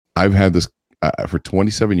I've had this for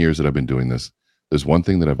 27 years that I've been doing this. There's one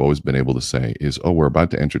thing that I've always been able to say is, oh, we're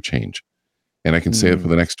about to enter change. And I can say it for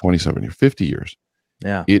the next 27 or 50 years.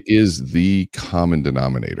 Yeah. It is the common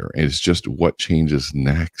denominator. And it's just what changes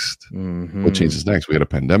next. What changes next? We had a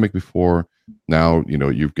pandemic before. Now,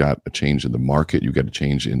 you've got a change in the market. You've got a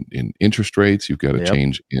change in interest rates. You've got a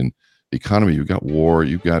change in the economy. You've got war.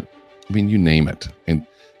 You've got, you name it. And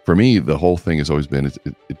for me, the whole thing has always been,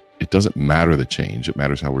 it doesn't matter the change. It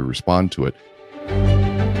matters how we respond to it.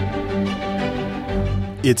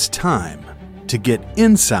 It's time to get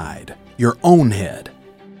inside your own head.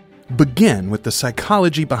 Begin with the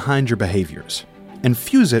psychology behind your behaviors and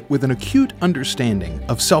fuse it with an acute understanding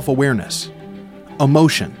of self-awareness,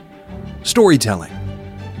 emotion, storytelling,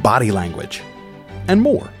 body language, and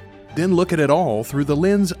more. Then look at it all through the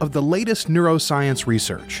lens of the latest neuroscience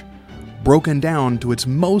research, broken down to its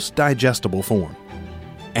most digestible form.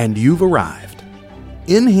 And you've arrived.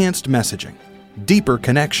 Enhanced messaging, deeper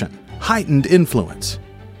connection, heightened influence,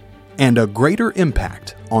 and a greater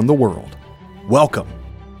impact on the world. Welcome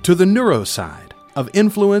to the neuroside of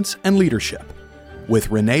influence and leadership with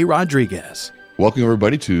Rene Rodriguez. Welcome,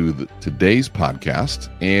 everybody, to today's podcast.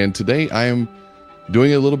 And today I am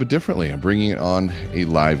doing it a little bit differently. I'm bringing on a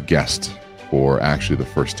live guest for actually the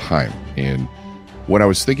first time. And when I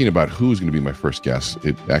was thinking about who's going to be my first guest,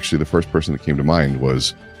 the first person that came to mind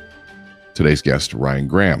was today's guest, Ryan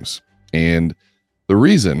Grams. And the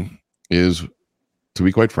reason is, to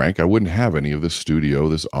be quite frank, I wouldn't have any of this studio,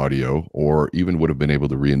 this audio, or even would have been able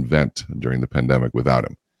to reinvent during the pandemic without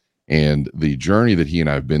him. And the journey that he and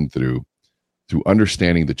I have been through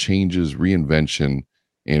understanding the changes, reinvention,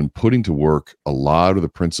 and putting to work a lot of the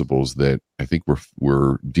principles that I think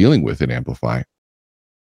we're dealing with in Amplify,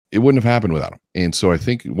 it wouldn't have happened without him. And so I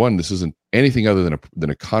think, one, this isn't anything other than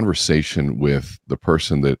a conversation with the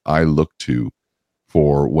person that I look to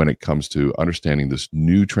for when it comes to understanding this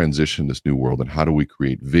new transition, this new world, and how do we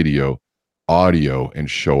create video, audio,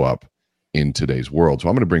 and show up in today's world. So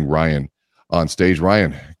I'm going to bring Ryan on stage.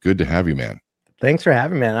 Ryan, good to have you, man. Thanks for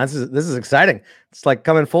having me, man. This is exciting. It's like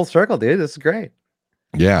coming full circle, dude. This is great.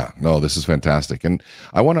 Yeah, no, this is fantastic. And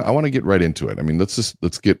I want to get right into it.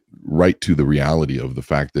 Let's get right to the reality of the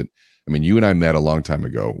fact that, you and I met a long time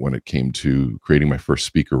ago when it came to creating my first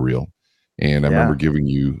speaker reel. And I remember giving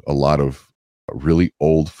you a lot of really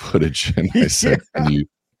old footage, and I said,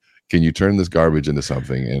 can you turn this garbage into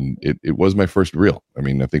something? And it was my first reel. I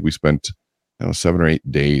think we spent 7 or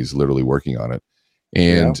 8 days literally working on it.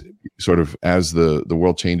 And sort of as the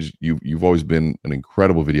world changed, you've always been an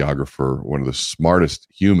incredible videographer, one of the smartest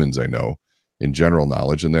humans I know in general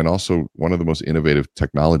knowledge, and then also one of the most innovative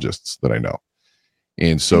technologists that I know.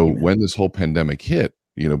 And so when this whole pandemic hit,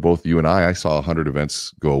 both you and I saw 100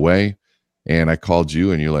 events go away. And I called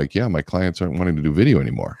you and you're like, yeah, my clients aren't wanting to do video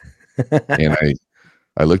anymore. And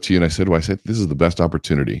I looked to you and I said, this is the best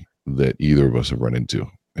opportunity that either of us have run into.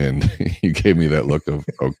 And you gave me that look of,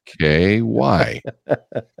 okay, why?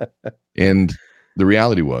 And the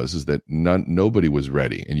reality is that nobody was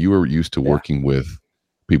ready. And you were used to working with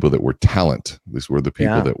people that were talent. These were the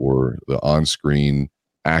people that were the on-screen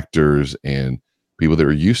actors and people that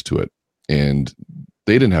were used to it. And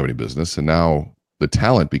they didn't have any business. And now the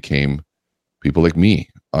talent became people like me,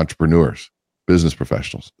 entrepreneurs, business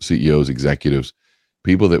professionals, CEOs, executives,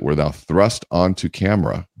 people that were now thrust onto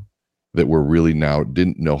camera that were really now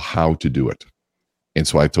didn't know how to do it. And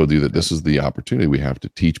so I told you that this is the opportunity we have to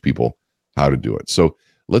teach people how to do it. So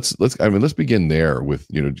let's begin there with,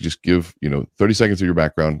 just give, 30 seconds of your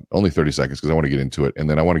background, only 30 seconds, because I want to get into it. And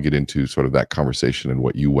then I want to get into sort of that conversation and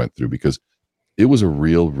what you went through, because it was a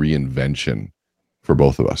real reinvention for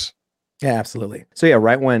both of us. Yeah, absolutely. So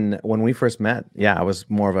right when we first met, I was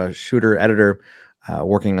more of a shooter, editor,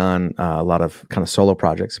 working on a lot of kind of solo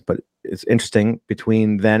projects. But it's interesting,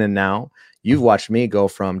 between then and now, you've watched me go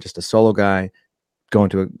from just a solo guy going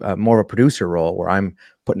to a more of a producer role where I'm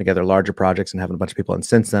putting together larger projects and having a bunch of people. And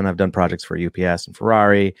since then, I've done projects for UPS and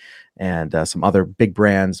Ferrari and some other big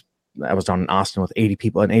brands. I was down in Austin with 80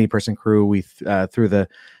 people, an 80-person crew. We threw the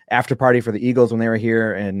after party for the Eagles when they were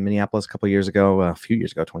here in Minneapolis a few years ago,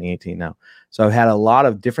 2018 now. So I've had a lot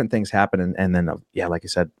of different things happen. And then, like you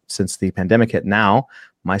said, since the pandemic hit now,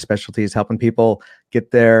 my specialty is helping people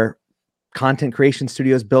get their content creation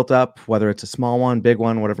studios built up, whether it's a small one, big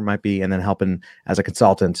one, whatever it might be, and then helping as a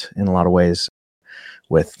consultant in a lot of ways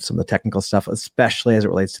with some of the technical stuff, especially as it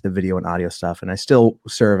relates to the video and audio stuff. And I still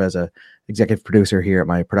serve as a executive producer here at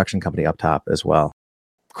my production company Up Top as well,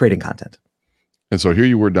 creating content. And so here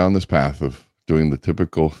you were down this path of doing the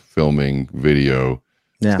typical filming, video,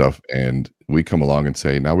 stuff. And we come along and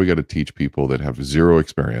say, now we got to teach people that have zero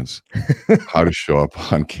experience how to show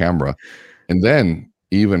up on camera, and then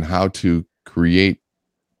even how to create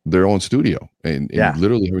their own studio and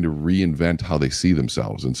literally having to reinvent how they see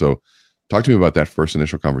themselves. And so talk to me about that first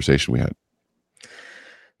initial conversation we had.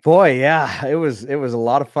 Boy, yeah, it was a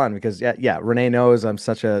lot of fun because Renee knows I'm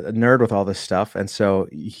such a nerd with all this stuff, and so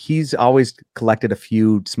he's always collected a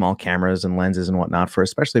few small cameras and lenses and whatnot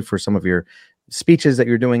especially for some of your speeches that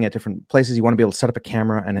you're doing at different places. You want to be able to set up a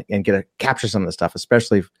camera and get capture some of the stuff,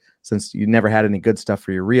 especially since you never had any good stuff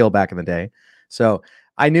for your reel back in the day. So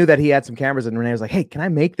I knew that he had some cameras, and Renee was like, "Hey, can I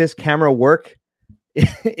make this camera work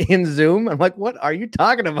in Zoom?" I'm like, "What are you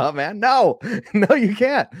talking about, man? No, you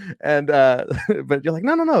can't." And but you're like,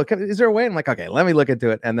 no. Is there a way? I'm like, "Okay, let me look into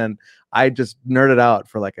it." And then I just nerded out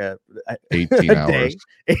for like 18 hours. Day,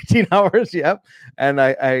 18 hours. Yep. And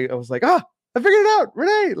I was like, "Oh, I figured it out,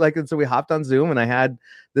 Renee." Like, and so we hopped on Zoom, and I had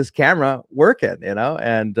this camera working,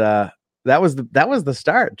 and that was the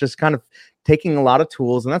start. Just kind of taking a lot of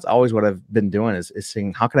tools, and that's always what I've been doing is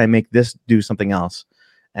saying, how can I make this do something else?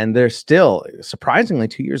 And there's still, surprisingly,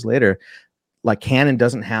 2 years later, like Canon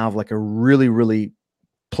doesn't have like a really, really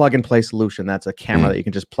plug and play solution. That's a camera that you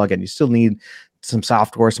can just plug in. You still need some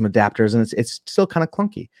software, some adapters, and it's still kind of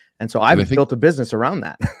clunky. And so I've built a business around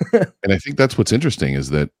that. And I think that's what's interesting is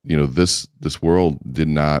that, this world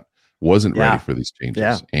wasn't ready for these changes.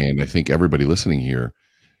 Yeah. And I think everybody listening here,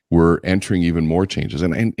 we're entering even more changes.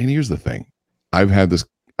 And here's the thing. I've had this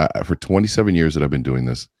for 27 years that I've been doing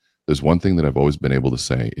this. There's one thing that I've always been able to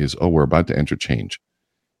say is, we're about to enter change.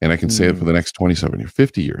 And I can say it for the next 27 or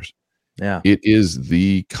 50 years. Yeah. It is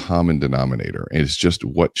the common denominator. And it's just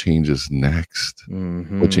what changes next.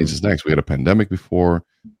 Mm-hmm. What changes next? We had a pandemic before.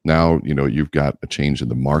 Now, you've got a change in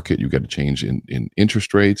the market. You've got a change in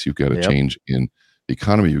interest rates. You've got a change in the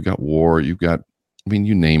economy. You've got war. You've got,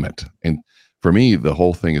 you name it. And for me, the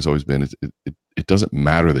whole thing has always been, it doesn't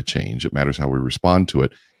matter the change. It matters how we respond to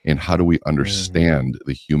it. And how do we understand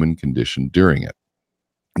the human condition during it?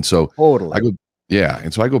 And so totally.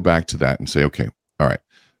 I go back to that and say, okay, all right.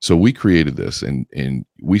 So we created this and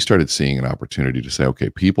we started seeing an opportunity to say, okay,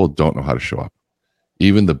 people don't know how to show up.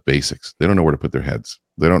 Even the basics. They don't know where to put their heads.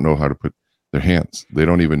 They don't know how to put their hands. They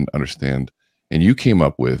don't even understand. And you came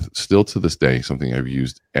up with, still to this day, something I've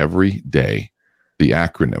used every day, the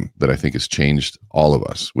acronym that I think has changed all of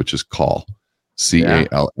us, which is CALL,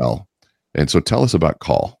 CALL. And so tell us about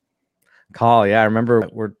CALL. CALL, yeah. I remember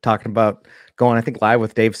we're talking about going, I think, live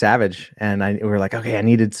with Dave Savage. And we were like, okay, I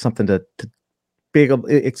needed something to be able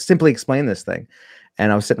to simply explain this thing.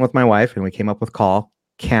 And I was sitting with my wife, and we came up with CALL: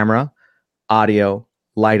 camera, audio,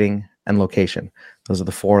 lighting, and location. Those are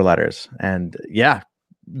the 4 letters. And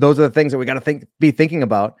those are the things that we got to be thinking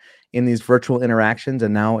about in these virtual interactions,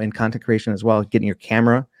 and now in content creation as well. Getting your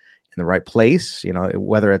camera in the right place,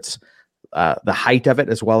 whether it's the height of it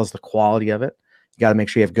as well as the quality of it. You got to make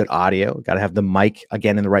sure you have good audio. You got to have the mic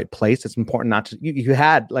again in the right place. It's important not to. You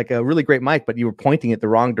had like a really great mic, but you were pointing it the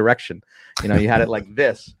wrong direction. You had it like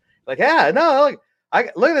this. Like,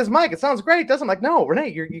 look at this mic. It sounds great, doesn't it? Like, no, Renee,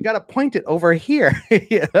 you got to point it over here.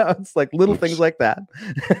 It's like little things like that.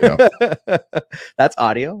 Yeah. That's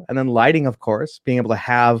audio. And then lighting, of course, being able to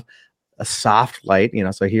have a soft light,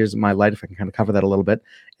 so here's my light. If I can kind of cover that a little bit,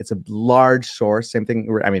 it's a large source. Same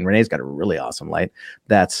thing. I mean, Renee's got a really awesome light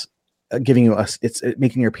that's giving you it's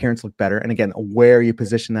making your appearance look better. And again, where you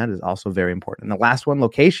position that is also very important. And the last one,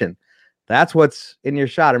 location. That's what's in your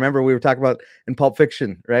shot. Remember, we were talking about in Pulp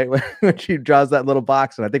Fiction, right? When she draws that little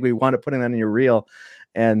box, and I think we wound up putting that in your reel.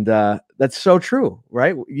 And that's so true,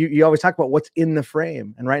 right? You always talk about what's in the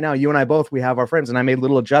frame. And right now, you and I both, we have our frames, and I made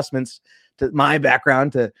little adjustments to my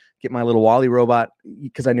background to get my little Wally robot,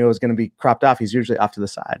 because I knew it was going to be cropped off. He's usually off to the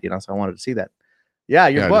side, so I wanted to see that. Yeah,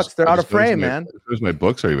 your books, they're out of frame, man. My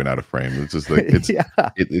books are even out of frame. It's just like,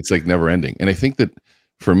 it's like never ending. And I think that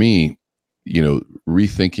for me,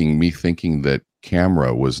 thinking that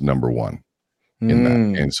camera was number one in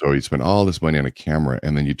that. And so you spend all this money on a camera,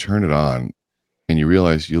 and then you turn it on and you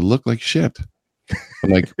realize you look like shit.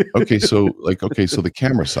 I'm like, okay, so the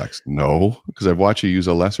camera sucks. No, because I've watched you use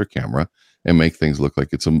a lesser camera and make things look like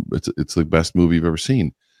it's the best movie you've ever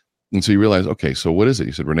seen. And so you realize, okay, so what is it?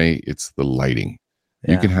 You said, Renee, it's the lighting.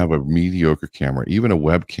 Yeah. You can have a mediocre camera, even a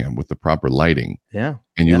webcam with the proper lighting. Yeah.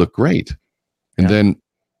 And you look great. And then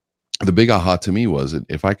the big aha to me was that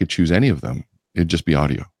if I could choose any of them, it'd just be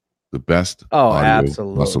audio. The best audio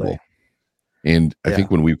absolutely possible. And I think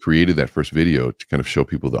when we created that first video to kind of show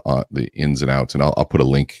people the ins and outs, and I'll put a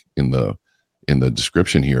link in the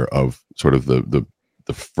description here of sort of the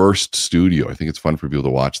first studio. I think it's fun for people to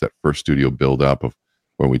watch that first studio build up of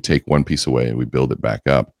when we take one piece away and we build it back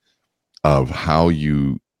up, of how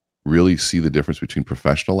you really see the difference between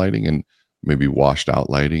professional lighting and maybe washed out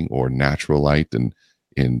lighting or natural light. And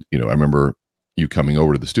I remember you coming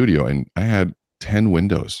over to the studio, and I had 10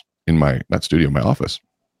 windows in my office.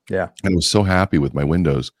 Yeah. And I was so happy with my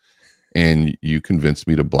windows, and you convinced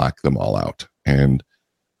me to black them all out. And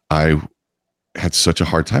I had such a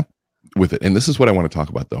hard time with it. And this is what I want to talk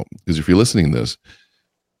about, though, because if you're listening to this,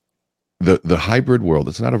 the hybrid world,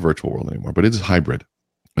 it's not a virtual world anymore, but it's hybrid.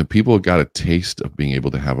 And people got a taste of being able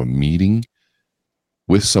to have a meeting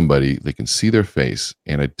with somebody. They can see their face,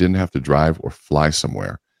 and I didn't have to drive or fly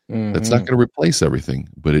somewhere. Mm-hmm. That's not going to replace everything,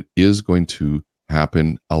 but it is going to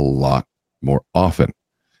happen a lot more often.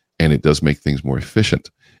 And it does make things more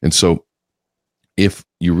efficient. And so if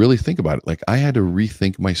you really think about it, like I had to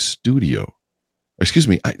rethink my studio. Excuse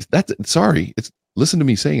me. Listen to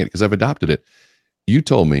me saying it because I've adopted it. You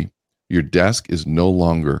told me your desk is no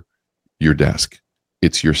longer your desk.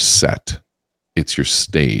 It's your set. It's your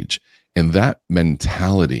stage. And that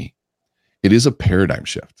mentality, it is a paradigm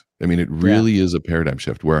shift. I mean, it really is a paradigm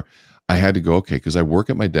shift where I had to go, okay, because I work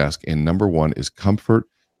at my desk, and number one is comfort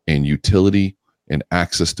and utility and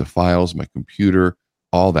access to files, my computer,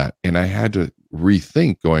 all that. And I had to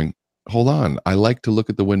rethink going, hold on, I like to look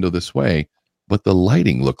at the window this way, but the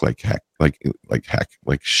lighting looked like heck, like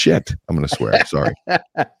shit. I'm going to swear. Sorry.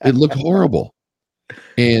 It looked horrible.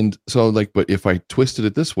 And so but if I twisted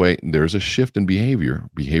it this way, there's a shift in behavior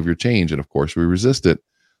change. And of course we resist it.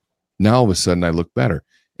 Now all of a sudden I look better,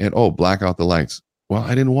 and black out the lights. Well,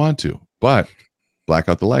 I didn't want to, but black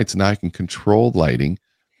out the lights. Now I can control lighting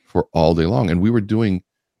for all day long. And we were doing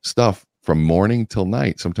stuff from morning till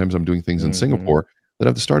night. Sometimes I'm doing things in Singapore that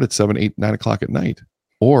have to start at 7, 8, 9 o'clock at night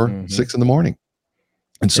or 6 in the morning.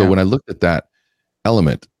 And so when I looked at that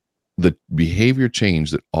element, the behavior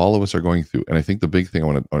change that all of us are going through, and I think the big thing I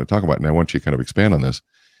want to talk about, and I want you to kind of expand on this,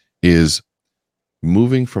 is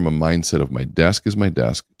moving from a mindset of my desk is my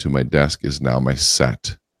desk to my desk is now my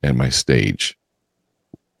set and my stage.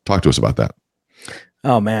 Talk to us about that.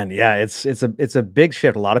 Oh man, yeah, it's a big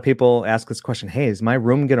shift. A lot of people ask this question, hey, is my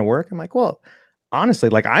room going to work? I'm like, well, honestly,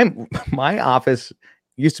 my office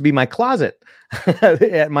used to be my closet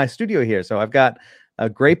at my studio here. So I've got a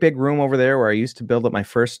great big room over there where I used to build up my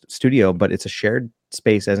first studio, but it's a shared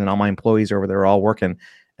space, as in all my employees are over there all working.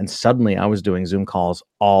 And suddenly I was doing Zoom calls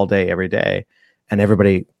all day, every day. And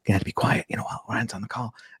everybody had to be quiet, while Ryan's on the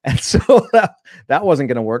call. And so that wasn't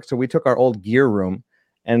going to work. So we took our old gear room,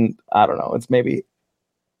 and I don't know, it's maybe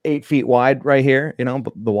 8 feet wide right here,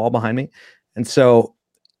 the wall behind me. And so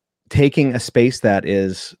taking a space that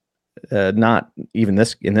is not even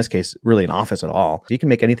in this case, really an office at all. You can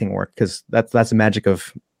make anything work, because that's the magic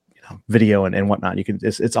of video and whatnot.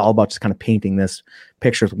 It's all about just kind of painting this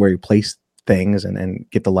picture where you place things and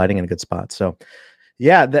get the lighting in a good spot. So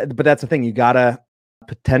yeah, but that's the thing. You gotta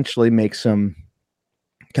potentially make some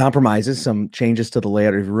compromises, some changes to the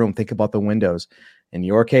layout of your room. Think about the windows. In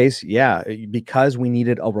your case, because we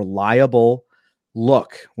needed a reliable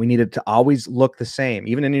look. We needed to always look the same.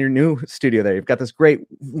 Even in your new studio there, you've got this great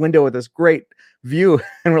window with this great view,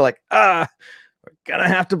 and we're like, we're gonna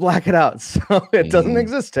have to black it out. So it doesn't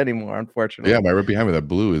exist anymore, unfortunately. Yeah, right behind me, that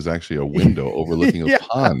blue is actually a window overlooking a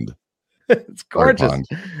pond. It's gorgeous.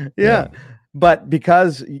 Yeah. But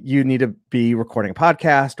because you need to be recording a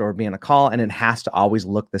podcast or be on a call, and it has to always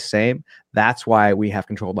look the same, that's why we have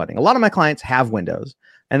controlled lighting. A lot of my clients have windows,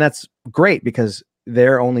 and that's great because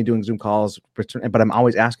they're only doing Zoom calls, but I'm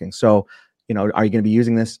always asking, so, are you going to be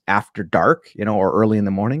using this after dark, or early in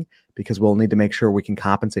the morning? Because we'll need to make sure we can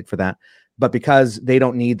compensate for that. But because they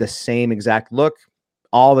don't need the same exact look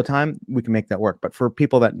all the time, we can make that work. But for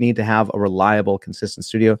people that need to have a reliable, consistent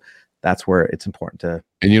studio, that's where it's important to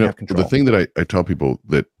have control. The thing that I tell people,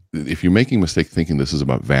 that if you're making a mistake thinking this is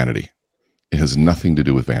about vanity, it has nothing to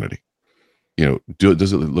do with vanity.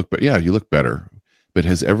 Does it look better? Yeah, you look better, but it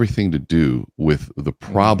has everything to do with the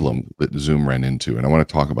problem that Zoom ran into. And I want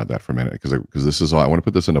to talk about that for a minute, because this is all, I want to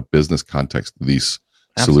put this in a business context, these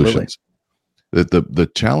solutions.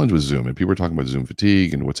 The challenge with Zoom, and people are talking about Zoom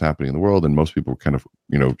fatigue and what's happening in the world, and most people are kind of,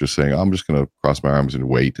 just saying, I'm just going to cross my arms and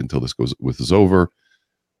wait until this is over.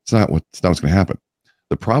 It's not what's going to happen.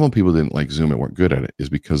 The problem people didn't like Zoom and weren't good at it is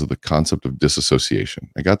because of the concept of disassociation.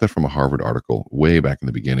 I got that from a Harvard article way back in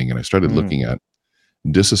the beginning, and I started looking at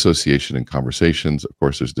disassociation in conversations. Of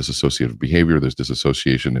course, there's dissociative behavior. There's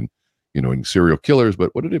disassociation in serial killers. But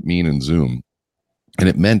what did it mean in Zoom? And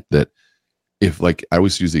it meant that if, like, I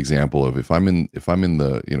always use the example of if I'm in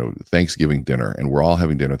the Thanksgiving dinner and we're all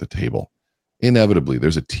having dinner at the table, inevitably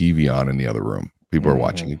there's a TV on in the other room. People are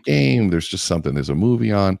watching a game. There's just something. There's a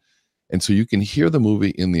movie on. And so you can hear the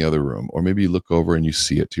movie in the other room, or maybe you look over and you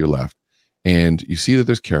see it to your left, and you see that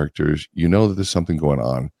there's characters, you know that there's something going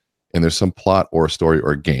on, and there's some plot or a story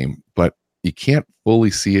or a game, but you can't fully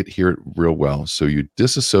see it, hear it real well. So you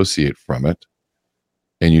disassociate from it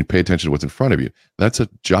and you pay attention to what's in front of you. That's a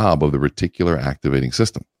job of the reticular activating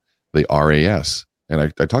system, the RAS. And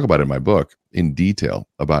I talk about it in my book in detail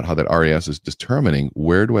about how that RAS is determining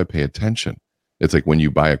where do I pay attention. It's like when you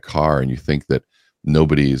buy a car and you think that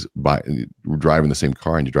nobody's driving the same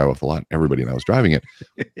car and you drive off the lot, everybody knows driving it.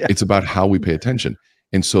 Yeah. It's about how we pay attention.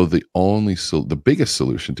 And so the biggest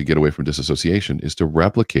solution to get away from disassociation is to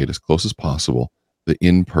replicate as close as possible the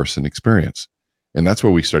in-person experience. And that's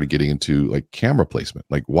where we started getting into like camera placement.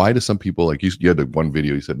 Like, why do some people, like you had the one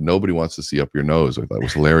video, you said, nobody wants to see up your nose. I thought it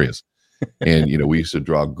was hilarious. And, we used to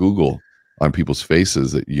draw Google on people's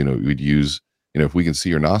faces that, we'd use, if we can see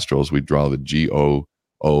your nostrils, we'd draw the GOO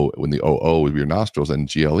when the OO would be your nostrils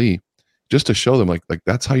and GLE just to show them like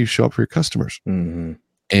that's how you show up for your customers. Mm-hmm.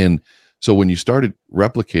 And so when you started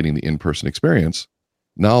replicating the in-person experience,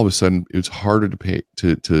 now all of a sudden it's harder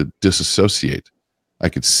to disassociate. I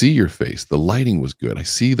could see your face. The lighting was good. I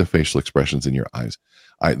see the facial expressions in your eyes.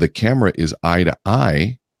 The camera is eye to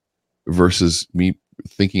eye versus me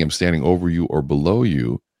thinking I'm standing over you or below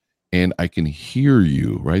you. And I can hear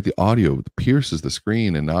you, right? The audio pierces the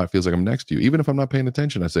screen, and now it feels like I'm next to you. Even if I'm not paying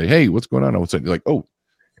attention, I say, hey, what's going on? All of a sudden, you're like, oh,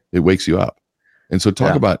 it wakes you up. And so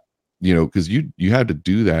talk about, because you had to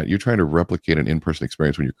do that. You're trying to replicate an in-person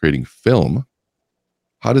experience when you're creating film.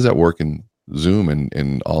 How does that work in Zoom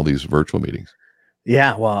and all these virtual meetings?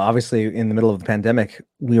 Yeah, well, obviously, in the middle of the pandemic,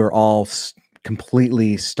 we were all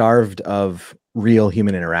completely starved of real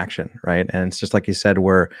human interaction, right? And it's just like you said,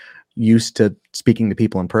 we're used to speaking to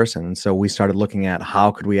people in person. And so we started looking at how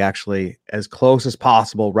could we actually, as close as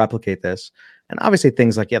possible, replicate this. And obviously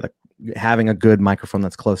things like, having a good microphone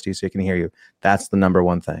that's close to you so you can hear you, that's the number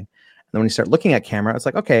one thing. And then when you start looking at camera, it's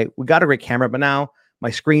like, okay, we got a great camera, but now my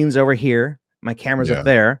screen's over here, my camera's up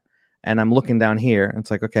there, and I'm looking down here. And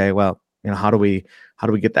it's like, okay, well, how do we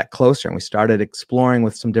get that closer? And we started exploring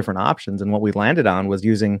with some different options. And what we landed on was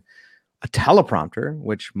using a teleprompter,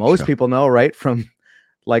 which most people know, right, from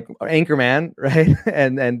like Anchorman, right?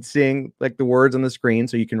 and seeing like the words on the screen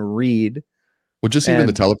so you can read. Well, just even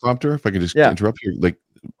the teleprompter, if I could just interrupt you, like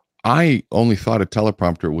I only thought a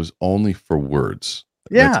teleprompter was only for words.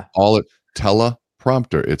 Yeah. That's all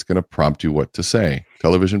teleprompter. It's going to prompt you what to say.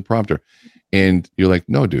 Television prompter. And you're like,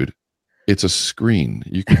 no, dude, it's a screen.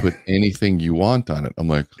 You can put anything you want on it. I'm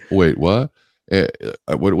like, wait, what?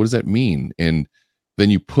 What does that mean? And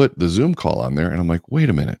then you put the Zoom call on there and I'm like, wait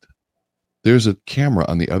a minute. There's a camera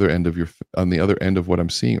on the other end of what I'm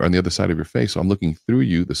seeing, or on the other side of your face. So I'm looking through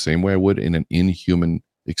you the same way I would in an inhuman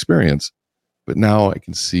experience. But now I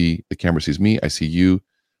can see, the camera sees me, I see you.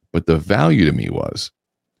 But the value to me was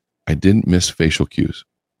I didn't miss facial cues,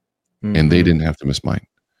 and they didn't have to miss mine.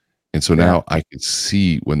 And so now I could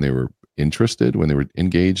see when they were interested, when they were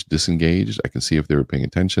engaged, disengaged. I can see if they were paying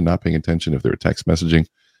attention, not paying attention, if they were text messaging.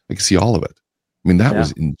 I can see all of it. I mean, that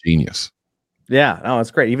was ingenious. Yeah, no,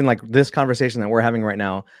 it's great. Even like this conversation that we're having right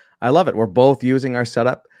now, I love it. We're both using our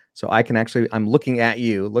setup. So I can I'm looking at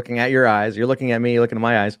you, looking at your eyes. You're looking at me, looking at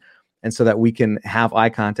my eyes. And so that we can have eye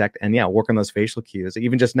contact and work on those facial cues.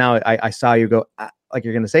 Even just now, I saw you go like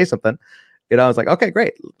you're going to say something. I was like, okay,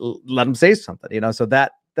 great. Let them say something, so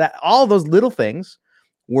that all those little things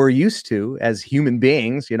we're used to as human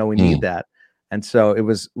beings, we need that. And so it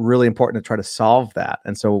was really important to try to solve that.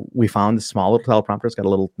 And so we found the small little teleprompter. It's got a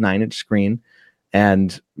little 9-inch screen.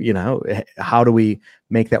 And, how do we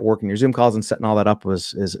make that work in your Zoom calls, and setting all that up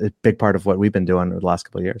is a big part of what we've been doing over the last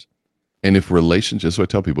couple of years. And if relationships, so I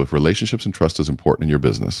tell people, if relationships and trust is important in your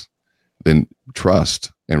business, then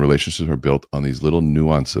trust and relationships are built on these little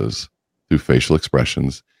nuances through facial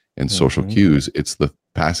expressions and social cues. It's the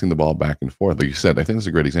passing the ball back and forth. Like you said, I think that's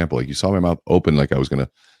a great example. Like you saw my mouth open, like I was going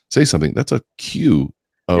to say something. That's a cue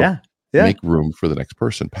of make room for the next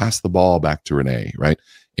person. Pass the ball back to Renee, right?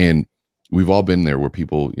 And we've all been there where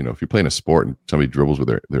people, if you're playing a sport and somebody dribbles with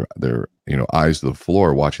their eyes to the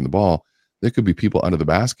floor watching the ball, there could be people under the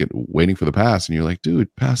basket waiting for the pass, and you're like, dude,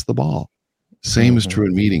 pass the ball. Same is true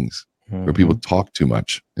in meetings where people talk too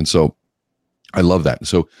much. And so I love that.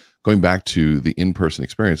 So going back to the in-person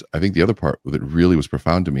experience, I think the other part that really was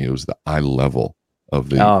profound to me was the eye level of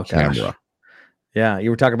the camera. Gosh. Yeah, you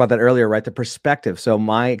were talking about that earlier, right? The perspective. So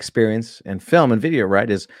my experience in film and video, right,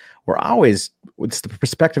 is it's the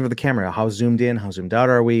perspective of the camera. How zoomed in, how zoomed out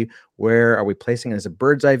are we? Where are we placing it? Is it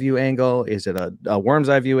bird's eye view angle? Is it a worm's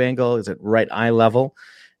eye view angle? Is it right eye level?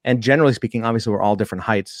 And generally speaking, obviously we're all different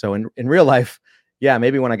heights. So in real life, yeah,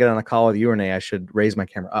 maybe when I get on a call with you, Renee, I should raise my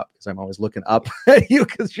camera up because I'm always looking up at you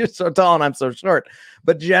because you're so tall and I'm so short.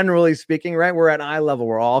 But generally speaking, right, we're at eye level.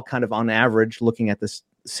 We're all kind of on average looking at this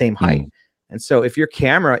same height. And so if your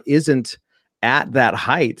camera isn't at that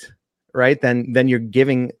height, right, then you're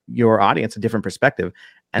giving your audience a different perspective.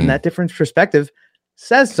 And that different perspective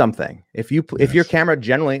says something. If your camera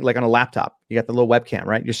generally, like on a laptop, you got the little webcam,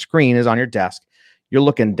 right? Your screen is on your desk. You're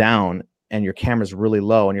looking down and your camera's really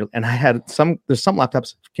low. And there's some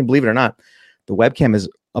laptops, can believe it or not, the webcam is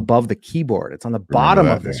above the keyboard. It's on the bottom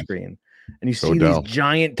of the screen. And you see these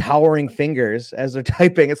giant towering fingers as they're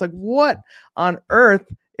typing. It's like, what on earth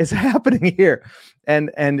is happening here? And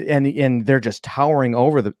they're just towering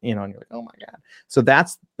over the, and you're like, oh my God. So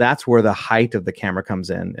that's where the height of the camera comes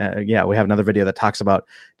in. We have another video that talks about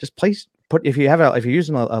just if you're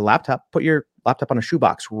using a laptop, put your laptop on a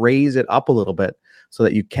shoebox, raise it up a little bit so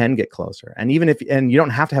that you can get closer. And and you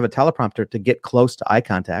don't have to have a teleprompter to get close to eye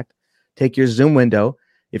contact. Take your zoom window,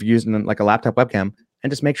 if you're using like a laptop webcam, and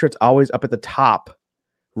just make sure it's always up at the top,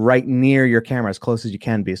 right near your camera, as close as you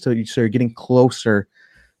can be. So you're getting closer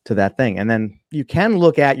to that thing. And then you can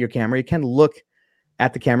look at your camera. You can look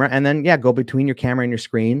at the camera and then, go between your camera and your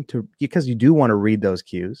screen because you do want to read those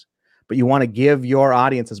cues, but you want to give your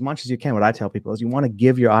audience as much as you can. What I tell people is you want to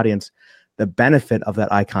give your audience the benefit of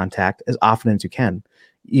that eye contact as often as you can,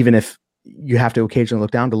 even if you have to occasionally look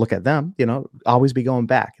down to look at them, always be going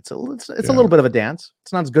back. It's a little bit of a dance.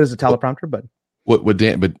 It's not as good as a teleprompter, but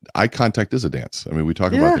but eye contact is a dance. I mean, we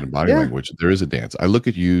talk about it in body language. There is a dance. I look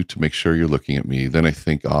at you to make sure you're looking at me. Then I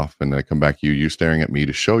think off and I come back to you. You're staring at me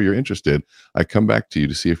to show you're interested. I come back to you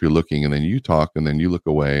to see if you're looking, and then you talk, and then you look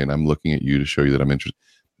away, and I'm looking at you to show you that I'm interested.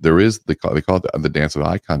 There is they call it the dance of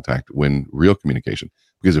eye contact when real communication.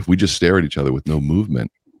 Because if we just stare at each other with no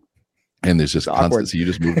movement, and there's just constancy, you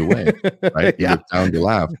just moved away, right? You look down to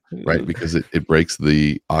laugh, right? Because it breaks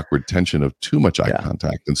the awkward tension of too much eye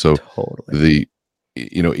contact. And so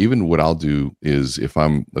even what I'll do is if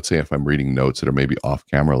I'm reading notes that are maybe off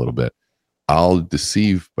camera a little bit, I'll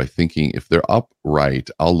deceive by thinking if they're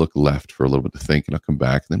upright, I'll look left for a little bit to think, and I'll come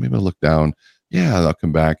back. And then maybe I'll look down. Yeah, I'll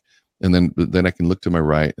come back. And then I can look to my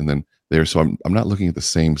right and then there. So I'm not looking at the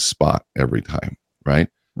same spot every time, right?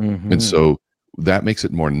 Mm-hmm. And so that makes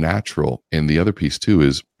it more natural. And the other piece too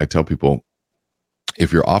is I tell people,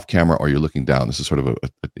 if you're off camera or you're looking down, this is sort of a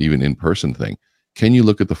even in-person thing. Can you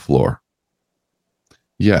look at the floor?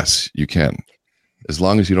 Yes, you can. As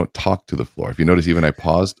long as you don't talk to the floor. If you notice, even I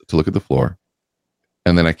paused to look at the floor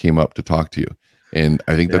and then I came up to talk to you. And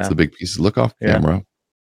I think that's the big piece. Look off camera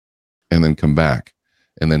and then come back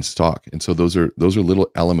and then talk. And so those are little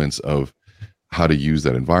elements of how to use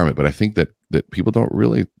that environment. But I think that people don't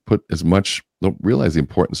really don't realize the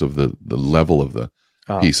importance of the level of the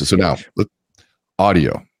pieces. So now,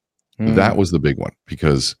 audio, that was the big one,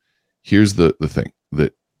 because here's the thing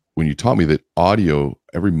that when you taught me that audio,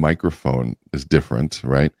 every microphone is different,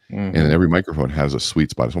 right? Mm-hmm. And every microphone has a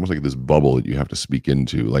sweet spot. It's almost like this bubble that you have to speak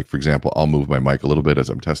into. Like, for example, I'll move my mic a little bit as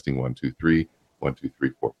I'm testing 1, 2, 3, 1, 2,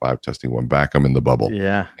 3, 4, 5, testing 1 back. I'm in the bubble.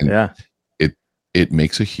 It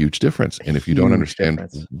makes a huge difference. And if you don't understand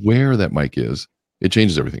where that mic is, it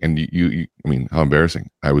changes everything. And you I mean, how embarrassing.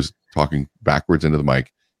 I was talking backwards into the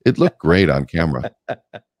mic. It looked great on camera,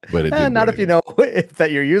 but it didn't. Not if you know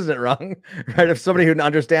that you're using it wrong, right? If somebody who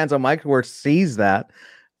understands how mic works sees that,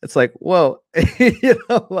 it's like, whoa,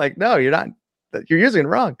 no, you're not. You're using it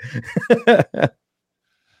wrong.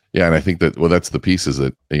 Yeah, and I think that's the piece is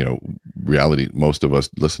that reality. Most of us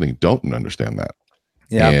listening don't understand that.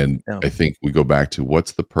 Yeah, and I think we go back to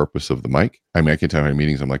what's the purpose of the mic. I mean, I can tell my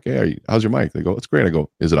meetings. I'm like, hey, how's your mic? They go, it's great. I go,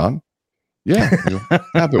 is it on? Yeah,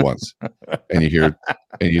 tap it once, and you hear,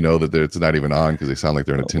 and you know that it's not even on because they sound like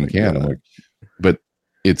they're in a tin can. I'm like, but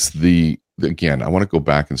it's again, I want to go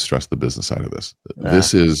back and stress the business side of this.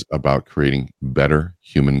 This is about creating better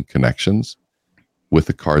human connections with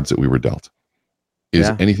the cards that we were dealt. Is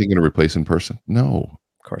anything going to replace in person? No.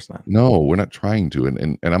 Of course not. No, we're not trying to.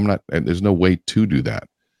 And I'm not, and there's no way to do that.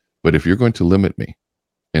 But if you're going to limit me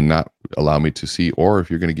and not allow me to see, or if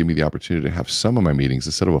you're going to give me the opportunity to have some of my meetings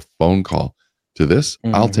instead of a phone call to this,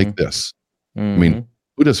 I'll take this. I mean,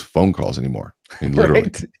 who does phone calls anymore? I mean, literally.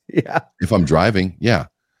 Right? Yeah. If I'm driving, yeah.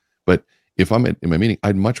 But if I'm in my meeting,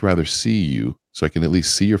 I'd much rather see you so I can at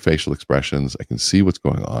least see your facial expressions. I can see what's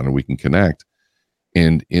going on and we can connect.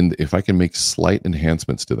 And if I can make slight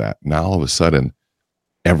enhancements to that, now all of a sudden,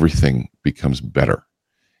 everything becomes better.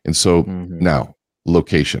 And so now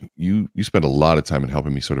location, you spend a lot of time in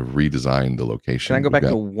helping me sort of redesign the location. Can I go back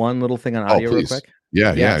to one little thing on audio real quick?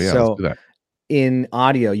 Yeah. So let's do that. In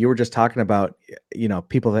audio, you were just talking about,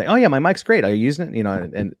 people think, oh yeah, my mic's great. Are you using it?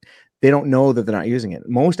 And they don't know that they're not using it.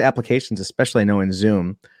 Most applications, especially I know in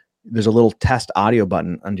Zoom, there's a little test audio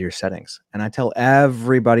button under your settings. And I tell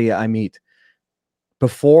everybody I meet,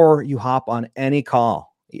 before you hop on any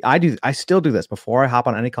call, I still do this before I hop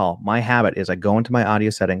on any call. My habit is I go into my audio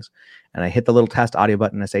settings and I hit the little test audio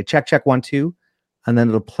button and I say, check, 1, 2, and then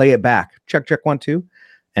it'll play it back. Check, 1, 2.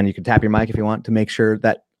 And you can tap your mic if you want to make sure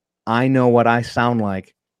that I know what I sound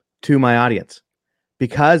like to my audience.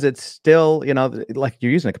 Because it's still, like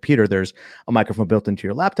you're using a computer, there's a microphone built into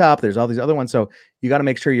your laptop. There's all these other ones. So you got to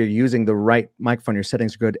make sure you're using the right microphone. Your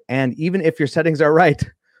settings are good. And even if your settings are right,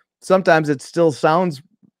 sometimes it still sounds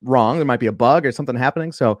wrong. There might be a bug or something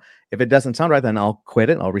happening. So if it doesn't sound right, then I'll quit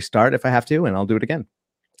it. I'll restart if I have to, and I'll do it again.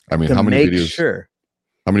 I mean, how many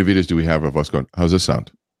videos do we have of us going, how's this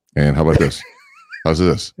sound? And how about this? How's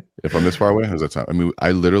this? If I'm this far away, how's that sound? I mean,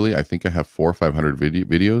 I think I have 400 or 500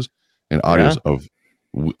 videos and audios of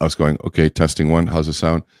us going, okay, testing one, how's it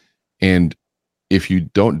sound? And if you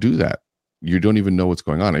don't do that, you don't even know what's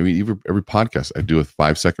going on. I mean, every podcast, I do a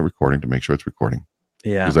 5-second recording to make sure it's recording.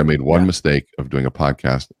 Yeah. Because I made one mistake of doing a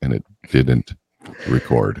podcast and it didn't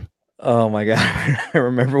record. Oh my God. I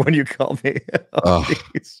remember when you called me. I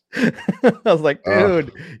was like,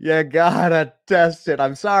 dude, you gotta test it.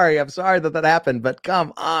 I'm sorry that happened, but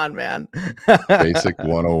come on, man. Basic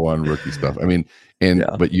 101 rookie stuff. I mean,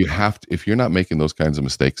 but you have to, if you're not making those kinds of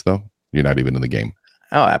mistakes though, you're not even in the game.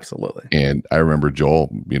 Oh, absolutely. And I remember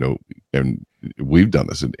Joel, and we've done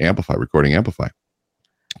this at Amplify, recording Amplify,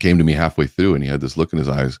 came to me halfway through and he had this look in his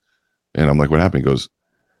eyes and I'm like, what happened? He goes,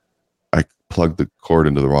 I plugged the cord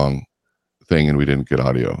into the wrong thing and we didn't get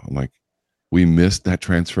audio. I'm like, we missed that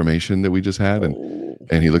transformation that we just had.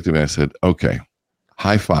 And he looked at me and I said, okay,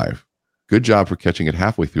 high five. Good job for catching it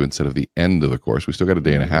halfway through instead of the end of the course. We still got a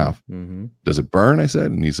day and a half. Mm-hmm. Does it burn? I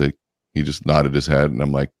said. And he's like, he just nodded his head. And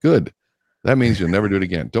I'm like, good. That means you'll never do it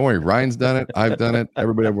again. Don't worry. Ryan's done it. I've done it.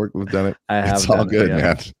 Everybody I've worked with done it. It's all good,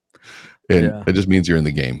 man. And it just means you're in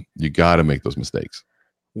the game. You got to make those mistakes.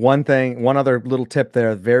 One other little tip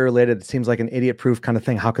there, very related. It seems like an idiot-proof kind of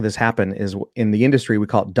thing. How could this happen? Is in the industry, we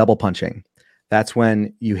call it double punching. That's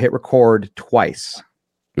when you hit record twice.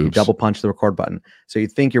 Oops. You double punch the record button. So you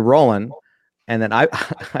think you're rolling. And then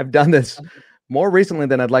I've done this more recently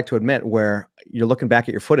than I'd like to admit, where you're looking back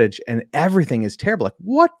at your footage and everything is terrible. Like,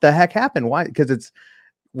 what the heck happened? Why? Because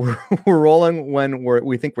we're rolling when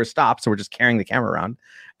we think we're stopped. So we're just carrying the camera around.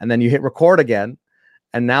 And then you hit record again.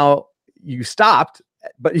 And now you stopped.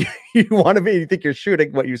 But you think you're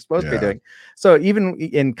shooting what you're supposed to be doing. So even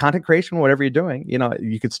in content creation, whatever you're doing,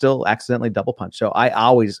 you could still accidentally double punch. So I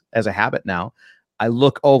always, as a habit now, I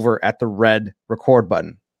look over at the red record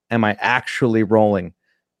button. Am I actually rolling?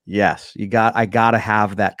 Yes. I got to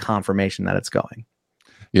have that confirmation that it's going.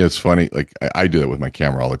 Yeah, it's funny. Like I do that with my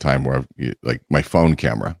camera all the time where like my phone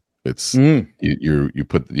camera. It's you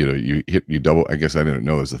put, you double, I guess I didn't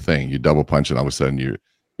know it was a thing. You double punch and all of a sudden you're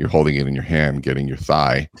holding it in your hand, getting your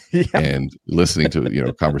thigh and listening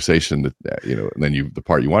to, conversation that, and then the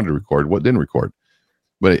part you wanted to record, what didn't record.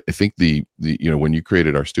 But I think the when you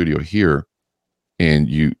created our studio here and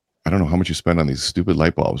I don't know how much you spend on these stupid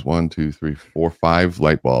light bulbs, 1, 2, 3, 4, 5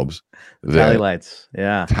 light bulbs. Tally lights.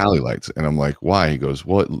 Yeah. Tally lights. And I'm like, why? He goes,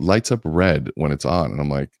 well, it lights up red when it's on. And I'm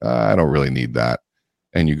like, I don't really need that.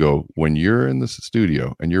 And you go, when you're in the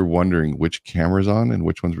studio and you're wondering which camera's on and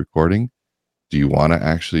which one's recording, do you want to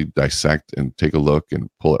actually dissect and take a look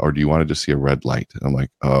and pull it, or do you want to just see a red light? And I'm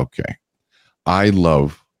like, okay. I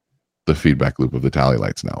love the feedback loop of the tally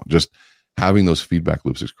lights now. Just having those feedback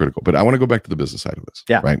loops is critical. But I want to go back to the business side of this.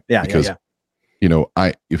 Yeah. Right. Yeah. Because,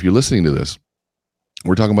 if you're listening to this,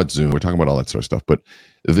 we're talking about Zoom, we're talking about all that sort of stuff. But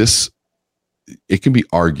it can be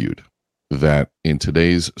argued that in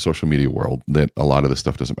today's social media world, that a lot of this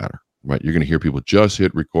stuff doesn't matter. Right. You're going to hear people just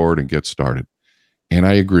hit record and get started. And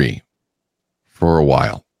I agree. For a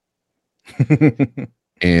while.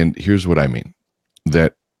 And here's what I mean,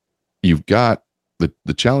 that you've got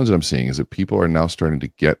the challenge that I'm seeing is that people are now starting to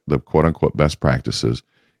get the quote unquote best practices.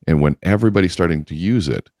 And when everybody's starting to use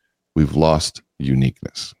it, we've lost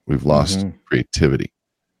uniqueness. We've lost creativity.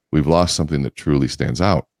 We've lost something that truly stands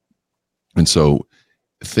out. And so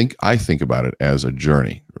I think about it as a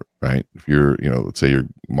journey, right? If you're, let's say you're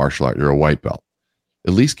martial art, you're a white belt,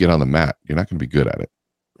 at least get on the mat. You're not going to be good at it.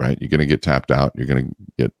 Right? You're going to get tapped out. You're going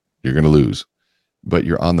to lose, but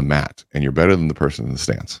you're on the mat and you're better than the person in the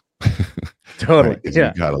stands. Totally. Right?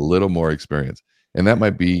 You've got a little more experience. And that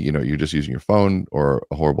might be, you're just using your phone or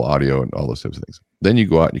a horrible audio and all those types of things. Then you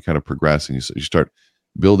go out and you kind of progress and you start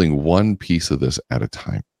building one piece of this at a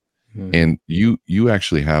time. And you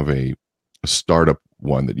actually have a startup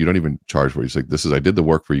one that you don't even charge for. It's like, I did the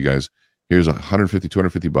work for you guys. Here's $150,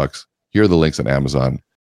 $250. here are the links on Amazon.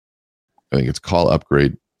 I think it's Call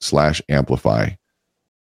Upgrade /Amplify.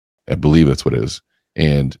 I believe that's what it is.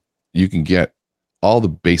 And you can get all the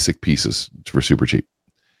basic pieces for super cheap.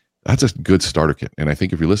 That's a good starter kit. And I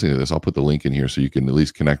think if you're listening to this, I'll put the link in here so you can at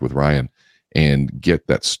least connect with Ryan and get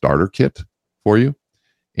that starter kit for you.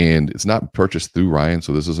 And it's not purchased through Ryan,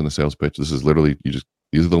 so this isn't a sales pitch. This is literally,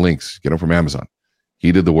 these are the links. Get them from Amazon.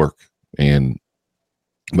 He did the work.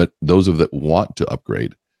 But those of that want to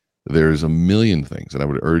upgrade, there's a million things. And I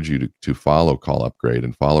would urge you to follow Call Upgrade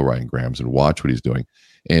and follow Ryan Grams and watch what he's doing.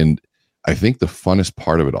 And I think the funnest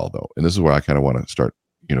part of it all, though, and this is where I kind of want to start,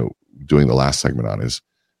 doing the last segment on, is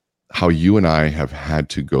how you and I have had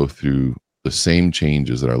to go through the same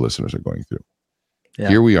changes that our listeners are going through. Yeah.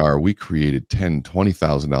 Here we are. We created $10,000,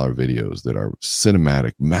 $20,000 videos that are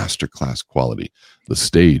cinematic, masterclass quality. The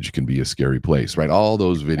stage can be a scary place, right? All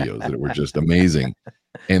those videos that were just amazing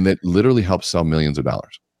and that literally help sell millions of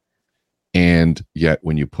dollars. And yet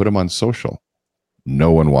when you put them on social,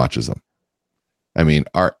 no one watches them. I mean,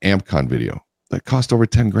 our AmpCon video that cost over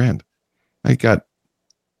 10 grand. I got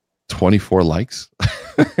 24 likes.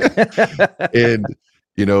 And,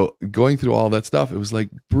 going through all that stuff, it was like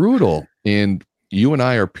brutal. And you and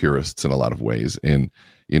I are purists in a lot of ways. And,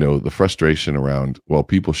 the frustration around, well,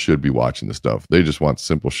 people should be watching this stuff. They just want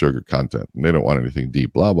simple sugar content and they don't want anything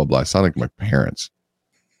deep, blah, blah, blah. I sound like my parents.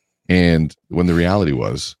 And when the reality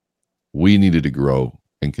was, we needed to grow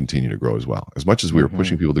and continue to grow as well. As much as we were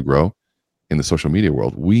pushing people to grow in the social media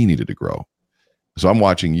world, we needed to grow. So I'm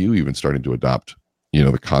watching you even starting to adopt,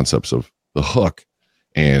 the concepts of the hook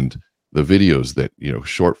and the videos that,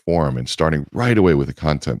 short form, and starting right away with the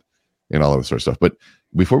content and all of this sort of stuff. But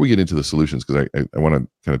before we get into the solutions, because I want to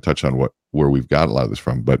kind of touch on where we've got a lot of this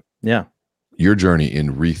from, but yeah, your journey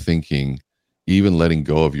in rethinking, even letting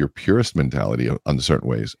go of your purist mentality on certain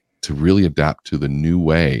ways to really adapt to the new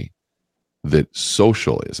way that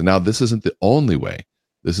social is. And now this isn't the only way.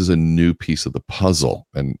 This is a new piece of the puzzle.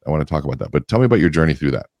 And I want to talk about that. But tell me about your journey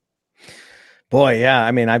through that. Boy, yeah.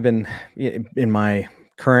 I mean, I've been in my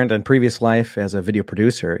current and previous life as a video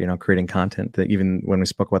producer, creating content. That even when we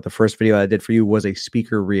spoke about the first video I did for you was a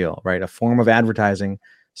speaker reel, right? A form of advertising,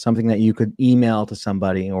 something that you could email to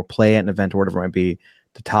somebody or play at an event or whatever it might be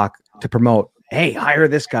to promote, hey, hire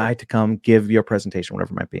this guy to come give your presentation,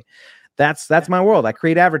 whatever it might be. That's my world. I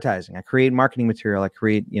create advertising. I create marketing material. I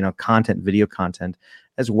create, content, video content,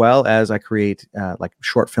 as well as I create like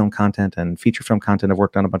short film content and feature film content. I've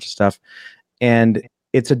worked on a bunch of stuff. And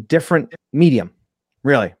it's a different medium,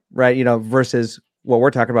 really, right? Versus what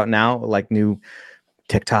we're talking about now, like new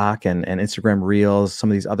TikTok and Instagram Reels,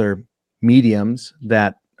 some of these other mediums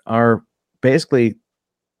that are basically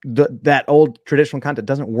that old traditional content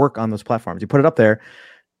doesn't work on those platforms. You put it up there,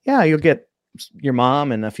 yeah, you'll get your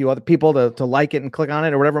mom and a few other people to like it and click on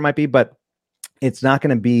it or whatever it might be, but it's not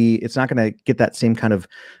going to get that same kind of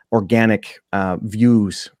organic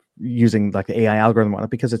views using like the AI algorithm on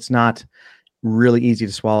it, because it's not really easy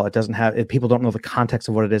to swallow. It doesn't have people don't know the context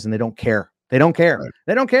of what it is, and they don't care. They don't care. Right.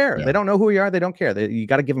 They don't care. Yeah. They don't know who you are. They don't care. You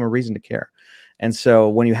got to give them a reason to care. And so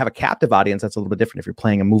when you have a captive audience, that's a little bit different. If you're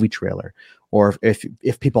playing a movie trailer, or if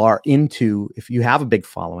people are if you have a big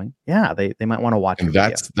following, yeah, they might want to watch. And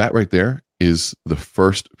that right there is the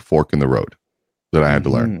first fork in the road that I had to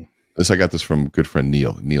learn. I got this from good friend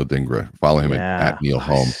Neil Dingra. Follow him at Neil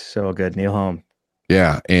Home. So good, Neil Home.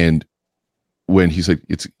 Yeah, and when he said,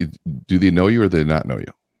 do they know you or do they not know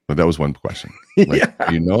you? But that was one question. Like,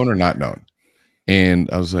 are you known or not known? And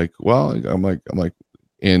I was like, well, I'm like,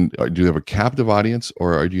 and do you have a captive audience,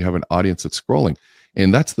 or do you have an audience that's scrolling?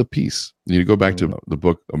 And that's the piece. You go back to the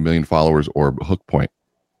book, A Million Followers or Hook Point,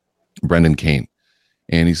 Brendan Kane.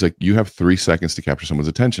 And he's like, you have 3 seconds to capture someone's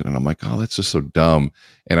attention. And I'm like, oh, that's just so dumb.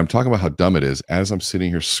 And I'm talking about how dumb it is as I'm sitting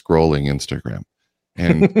here scrolling Instagram.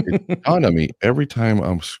 And it dawned on me, every time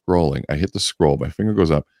I'm scrolling, I hit the scroll, my finger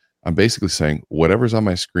goes up. I'm basically saying, whatever's on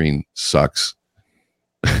my screen sucks.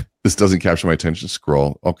 This doesn't capture my attention.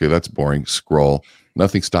 Scroll. Okay, that's boring. Scroll.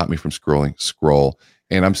 Nothing stopped me from scrolling. Scroll.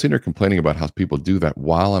 And I'm sitting here complaining about how people do that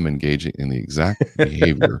while I'm engaging in the exact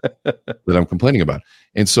behavior that I'm complaining about.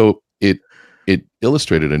 And so it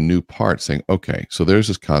illustrated a new part, saying, okay, so there's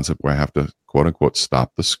this concept where I have to, quote unquote,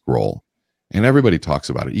 stop the scroll. And everybody talks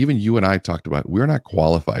about it. Even you and I talked about it. We're not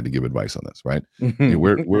qualified to give advice on this, right?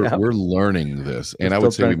 We're learning this. And I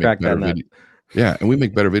would say we make better videos. Yeah, and we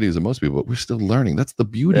make better videos than most people, but we're still learning. That's the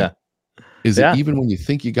beauty. Yeah. That even when you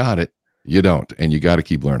think you got it, you don't, and you got to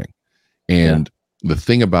keep learning. And the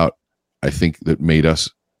thing about, I think, that made us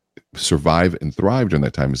survive and thrive during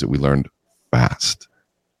that time is that we learned fast.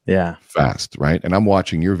 Yeah. Fast, right? And I'm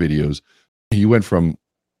watching your videos. You went from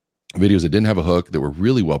videos that didn't have a hook, that were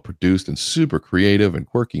really well produced and super creative and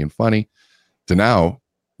quirky and funny, to now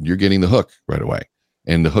you're getting the hook right away.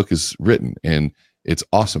 And the hook is written and it's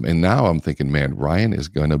awesome. And now I'm thinking, man, Ryan is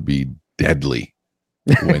going to be deadly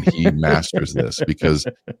when he masters this, because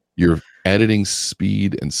your editing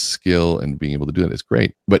speed and skill and being able to do it is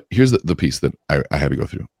great. But here's the piece that I had to go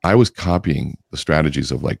through. I was copying the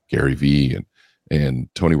strategies of like Gary Vee and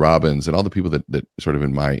Tony Robbins and all the people that sort of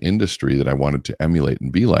in my industry that I wanted to emulate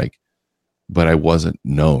and be like, but I wasn't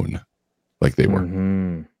known like they were.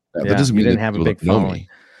 Mm-hmm. That doesn't mean you didn't that have a people big don't know following. me.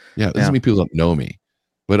 Yeah, that doesn't mean people don't know me,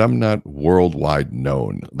 but I'm not worldwide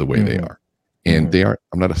known the way they are. And they aren't,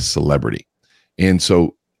 I'm not a celebrity. And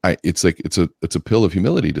so it's a pill of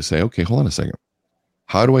humility to say, okay, hold on a second.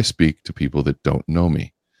 How do I speak to people that don't know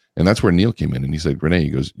me? And that's where Neil came in and he said, Renee, he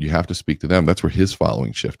goes, you have to speak to them. That's where his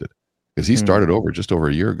following shifted, because he started just over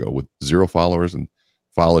a year ago with 0 followers and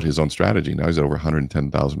followed his own strategy. Now he's at over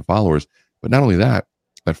 110,000 followers. But not only that,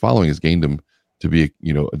 that following has gained him to be,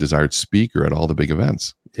 a desired speaker at all the big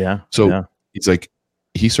events. Yeah. So it's like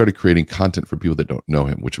he started creating content for people that don't know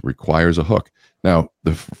him, which requires a hook. Now,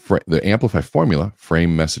 the Amplify formula,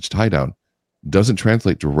 frame, message, tie down, doesn't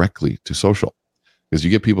translate directly to social, because you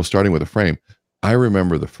get people starting with a frame. I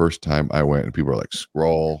remember the first time I went and people were like,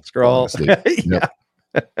 scroll. Yeah.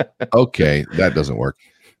 Okay, that doesn't work.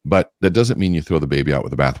 But that doesn't mean you throw the baby out with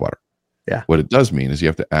the bathwater. Yeah. What it does mean is you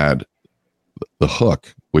have to add the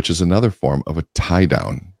hook, which is another form of a tie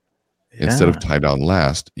down. Yeah. Instead of tie down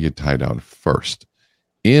last, you tie down first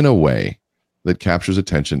in a way that captures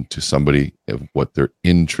attention to somebody of what their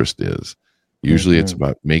interest is. Usually it's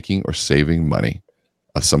about making or saving money,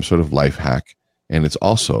 some sort of life hack. And it's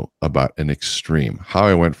also about an extreme, how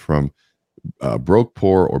I went from broke,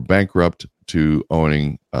 poor, or bankrupt to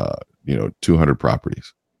owning, 200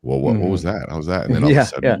 properties. Well, what was that? How was that? And then all of a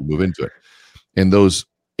sudden you move into it. And those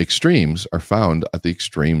extremes are found at the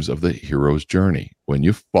extremes of the hero's journey. When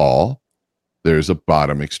you fall, there's a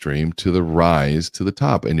bottom extreme to the rise to the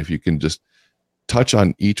top. And if you can just touch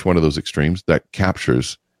on each one of those extremes, that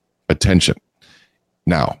captures attention.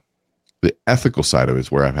 Now, the ethical side of it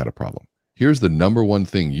is where I've had a problem. Here's the number one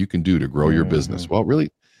thing you can do to grow your business. Well,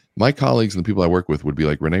 really, my colleagues and the people I work with would be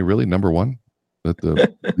like, Renee, really? Number one?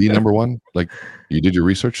 The number one? Like, you did your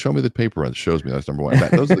research? Show me the paper that shows me that's number one.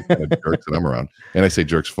 Those are the kind of jerks that I'm around. And I say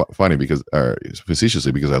jerks funny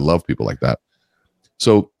facetiously, because I love people like that.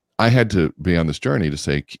 So I had to be on this journey to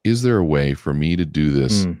say, is there a way for me to do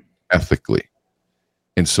this ethically?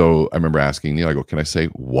 And so I remember asking Neil, I go, can I say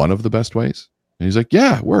one of the best ways? And he's like,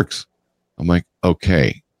 yeah, it works. I'm like,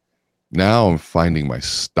 okay, now I'm finding my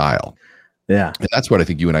style. Yeah. And that's what I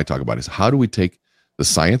think you and I talk about, is how do we take the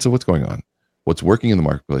science of what's going on, what's working in the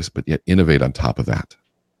marketplace, but yet innovate on top of that.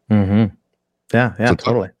 Mm-hmm. Yeah, so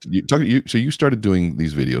totally. So you started doing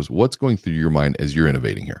these videos. What's going through your mind as you're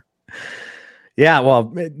innovating here? Yeah,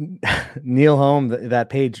 well, Neil Holm, that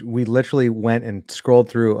page, we literally went and scrolled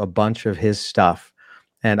through a bunch of his stuff.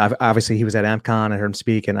 And obviously he was at AmpCon. I heard him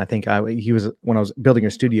speak. And I think he was, when I was building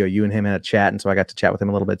your studio, you and him had a chat. And so I got to chat with him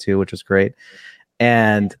a little bit too, which was great.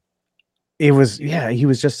 And it was, he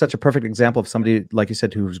was just such a perfect example of somebody, like you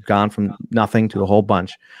said, who's gone from nothing to a whole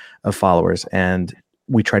bunch of followers. And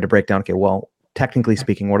we tried to break down, okay, well, technically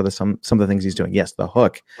speaking, what are some of the things he's doing? Yes, the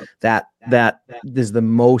hook. That is the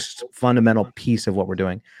most fundamental piece of what we're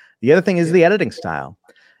doing. The other thing is the editing style.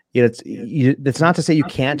 It's not to say you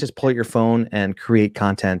can't just pull out your phone and create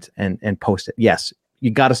content and post it. Yes,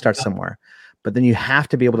 you got to start somewhere. But then you have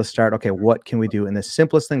to be able to start, okay, what can we do? And the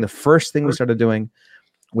simplest thing, the first thing we started doing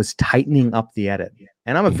was tightening up the edit.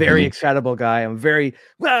 And I'm a very excitable guy. I'm very,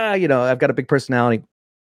 I've got a big personality.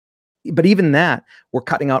 But even that, we're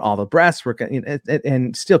cutting out all the breaths.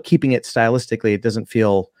 And still keeping it stylistically. It doesn't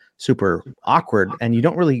feel super awkward, and you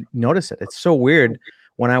don't really notice it. It's so weird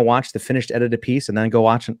when I watch the finished edited piece and then go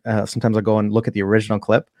watch. Sometimes I go and look at the original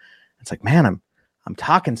clip. It's like, man, I'm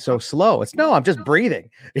talking so slow. I'm just breathing.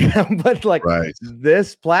 But like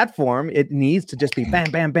this platform, it needs to just be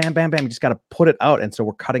bam, bam, bam, bam, bam. You just got to put it out. And so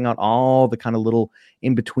we're cutting out all the kind of little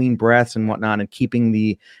in between breaths and whatnot, and keeping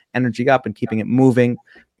the energy up and keeping it moving.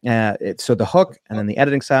 So the hook, and then the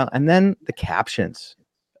editing style, and then the captions.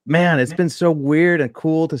 Man, it's been so weird and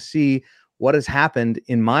cool to see what has happened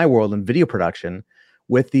in my world in video production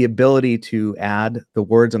with the ability to add the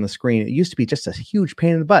words on the screen. It used to be just a huge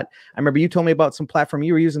pain in the butt. I remember you told me about some platform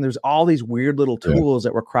you were using. There's all these weird little tools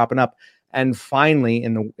that were cropping up. And finally,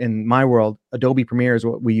 in my world, Adobe Premiere is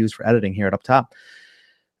what we use for editing here at Up Top.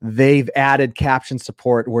 They've added caption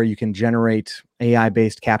support where you can generate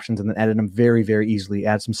AI-based captions and then edit them very, very easily,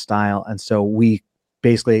 add some style. And so we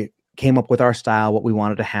basically came up with our style, what we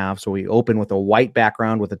wanted to have. So we open with a white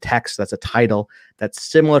background with a text that's a title that's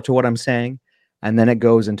similar to what I'm saying. And then it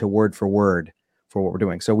goes into word for word for what we're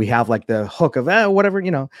doing. So we have like the hook of whatever,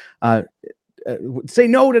 say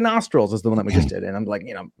no to nostrils is the one that we just did. And I'm like,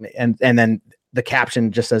 and then the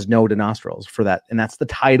caption just says no to nostrils for that. And that's the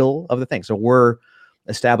title of the thing. So we're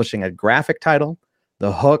establishing a graphic title,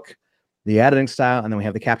 the hook, the editing style, and then we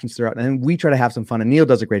have the captions throughout. And then we try to have some fun. And Neil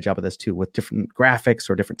does a great job of this too, with different graphics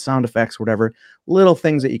or different sound effects, whatever, little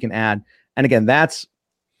things that you can add. And again, that's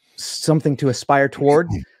something to aspire toward,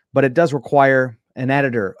 but it does require an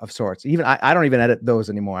editor of sorts. Even I don't even edit those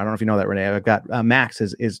anymore. I don't know if you know that, Renee. I've got Max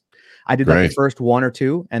is I did like the first one or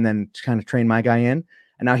two and then kind of train my guy in.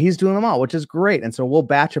 And now he's doing them all, which is great. And so we'll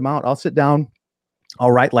batch them out. I'll sit down.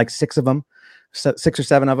 I'll write like 6 or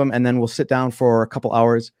 7 of them. And then we'll sit down for a couple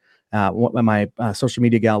hours. My social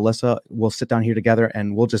media gal, Alyssa, will sit down here together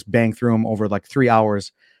and we'll just bang through them over like 3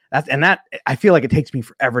 hours. That I feel like it takes me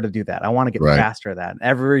forever to do that. I want to get faster at that.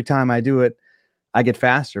 Every time I do it, I get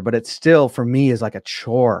faster, but it still for me is like a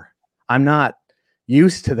chore. I'm not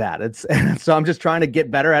used to that. So I'm just trying to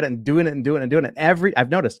get better at it and doing it. I've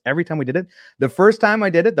noticed every time we did it, the first time I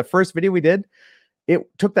did it, the first video we did, it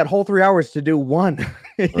took that whole 3 hours to do one.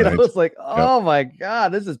 It's like, oh my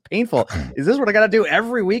God, this is painful. Is this what I got to do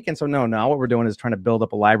every week? And so now what we're doing is trying to build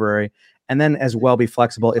up a library and then as well be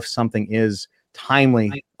flexible if something is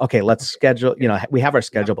timely. Okay, let's schedule, we have our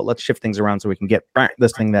schedule, but let's shift things around so we can get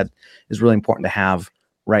this thing that is really important to have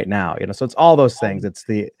right now. So it's all those things. It's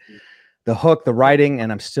the hook, the writing, and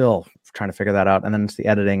I'm still trying to figure that out. And then it's the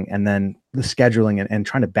editing and then the scheduling and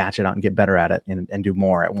trying to batch it out and get better at it and do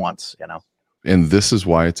more at once, And this is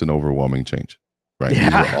why it's an overwhelming change, right?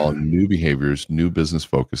 Yeah. These are all new behaviors, new business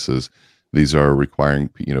focuses. These are requiring,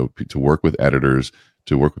 to work with editors,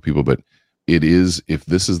 to work with people, but it is, if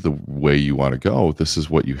this is the way you want to go, this is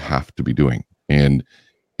what you have to be doing. And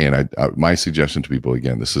my suggestion to people,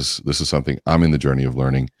 again, this is something I'm in the journey of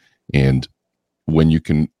learning. And when you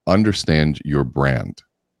can understand your brand,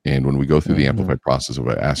 and when we go through the amplified process of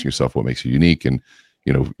asking yourself what makes you unique, and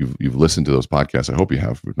you've listened to those podcasts, I hope you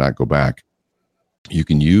have. If not, go back. You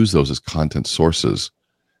can use those as content sources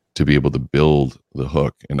to be able to build the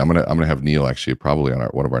hook. And I'm gonna have Neil actually probably on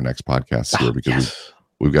one of our next podcasts here because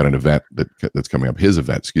we've got an event that's coming up. His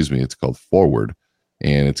event, it's called Forward,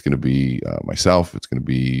 and it's going to be myself. It's going to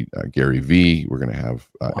be Gary V. We're going to have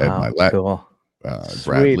Ed Milet, cool.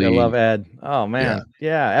 Brad Lee. I love Ed. Oh man,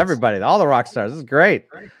 yeah, everybody, all the rock stars. This is great.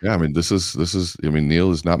 Yeah, I mean, this is. I mean,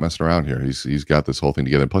 Neil is not messing around here. He's got this whole thing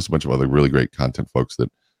together, and plus a bunch of other really great content folks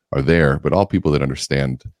that are there, but all people that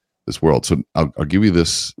understand this world. So I'll give you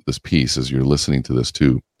this piece as you're listening to this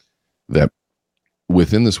too, that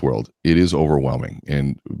within this world, it is overwhelming.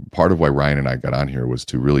 And part of why Ryan and I got on here was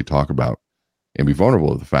to really talk about and be vulnerable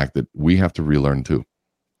with the fact that we have to relearn too.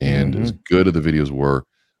 And as good as the videos were,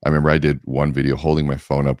 I remember I did one video holding my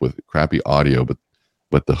phone up with crappy audio,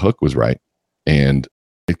 but the hook was right. And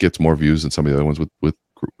it gets more views than some of the other ones with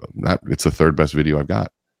not, it's the third best video I've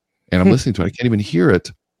got. And I'm listening to it. I can't even hear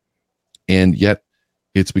it. And yet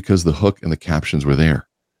it's because the hook and the captions were there.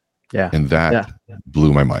 Yeah. And that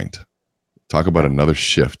blew my mind. Talk about another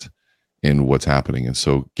shift in what's happening. And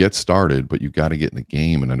so get started, but you've got to get in the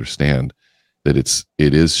game and understand that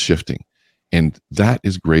it is shifting. And that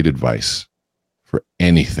is great advice for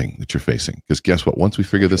anything that you're facing. Because guess what? Once we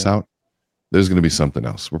figure this out, there's going to be something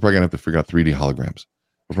else. We're probably going to have to figure out 3D holograms.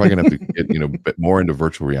 We're probably going to have to get, bit more into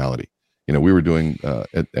virtual reality. We were doing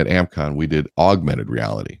at AmpCon, we did augmented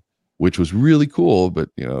reality, which was really cool, but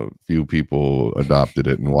few people adopted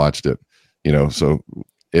it and watched it.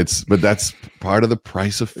 But that's part of the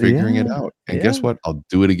price of figuring it out. And guess what? I'll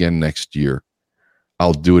do it again next year.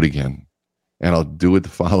 I'll do it again, and I'll do it the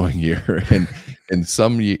following year. And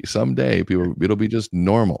someday it'll be just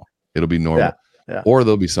normal. It'll be normal, or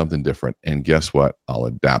there'll be something different. And guess what? I'll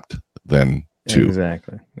adapt then too.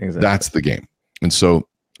 Exactly. That's the game. And so,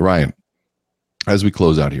 Ryan, as we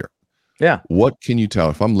close out here, what can you tell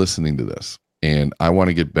if I'm listening to this and I want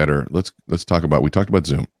to get better? Let's talk about. We talked about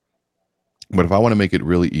Zoom. But if I want to make it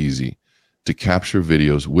really easy to capture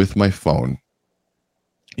videos with my phone,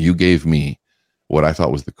 you gave me what I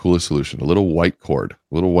thought was the coolest solution, a little white cord,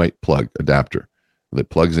 a little white plug adapter that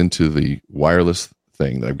plugs into the wireless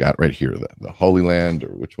thing that I've got right here, the Holy Land, or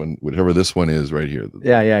whichever this one is right here.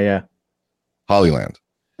 Yeah. Hollyland,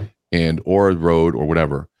 or a Rode or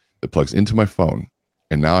whatever that plugs into my phone.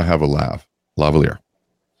 And now I have a lavalier.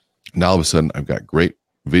 Now all of a sudden I've got great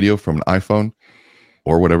video from an iPhone,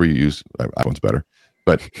 or whatever you use. iPhone's better,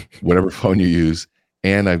 but whatever phone you use,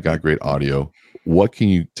 and I've got great audio. What can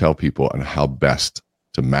you tell people on how best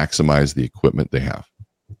to maximize the equipment they have?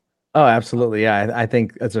 Oh, absolutely. Yeah. I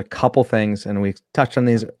think it's a couple things, and we touched on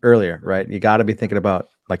these earlier, right? You got to be thinking about,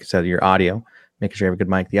 like you said, your audio, making sure you have a good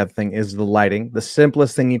mic. The other thing is the lighting. The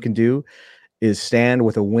simplest thing you can do is stand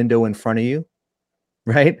with a window in front of you,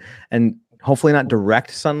 right? And hopefully not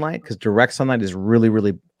direct sunlight, because direct sunlight is really,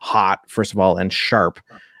 really hot, first of all, and sharp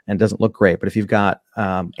and doesn't look great. But if you've got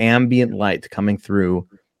ambient light coming through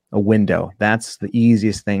a window, that's the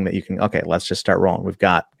easiest thing that you can, okay, let's just start rolling. We've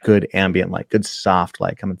got good ambient light, good soft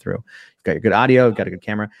light coming through. You've got your good audio, you've got a good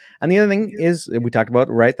camera. And the other thing is, we talked about,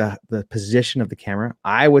 right, the position of the camera.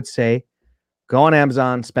 I would say go on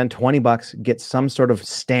Amazon, spend $20, get some sort of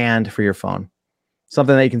stand for your phone,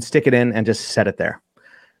 something that you can stick it in and just set it there,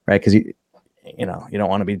 right? Because you don't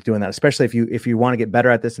want to be doing that, especially if you want to get better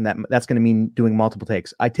at this, and that's going to mean doing multiple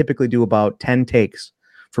takes. I typically do about 10 takes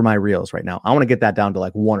for my reels right now. I want to get that down to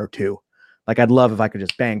like 1 or 2. Like, I'd love if I could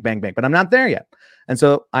just bang, bang, bang, but I'm not there yet. And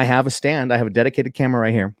so I have a stand. I have a dedicated camera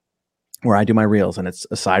right here where I do my reels, and it's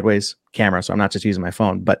a sideways camera. So I'm not just using my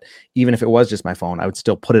phone, but even if it was just my phone, I would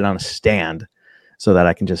still put it on a stand so that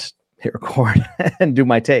I can just hit record and do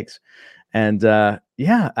my takes. And a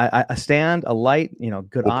stand, a light,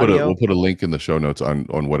 good audio. We'll put a link in the show notes on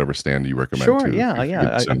whatever stand you recommend. Sure. Too, Yeah.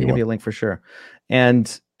 I can give you a link for sure.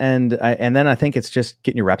 And then I think it's just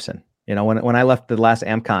getting your reps in. When I left the last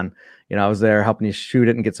AmpCon, I was there helping you shoot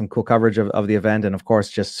it and get some cool coverage of the event. And of course,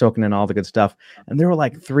 just soaking in all the good stuff. And there were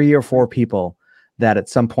like 3 or 4 people that at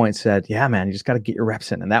some point said, yeah, man, you just got to get your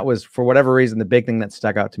reps in. And that was, for whatever reason, the big thing that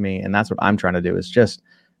stuck out to me. And that's what I'm trying to do, is just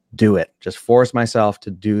do it. Just force myself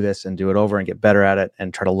to do this and do it over and get better at it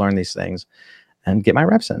and try to learn these things and get my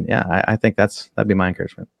reps in. Yeah, I think that'd be my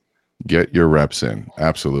encouragement. Get your reps in.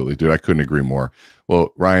 Absolutely, dude. I couldn't agree more.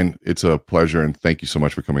 Well, Ryan, it's a pleasure, and thank you so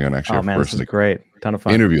much for coming on. Actually, this is great. Ton of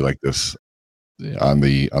fun. Interview like this on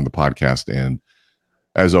the podcast. And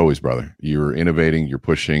as always, brother, you're innovating, you're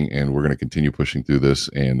pushing, and we're going to continue pushing through this.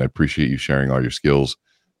 And I appreciate you sharing all your skills.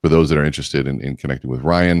 For those that are interested in connecting with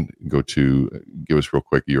Ryan, give us real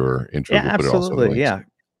quick your intro. Yeah, absolutely. Yeah.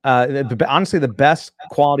 Honestly, the best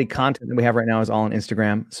quality content that we have right now is all on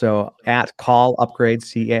Instagram. So at Call Upgrade,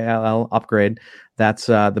 CALL Upgrade. That's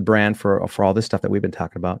the brand for all this stuff that we've been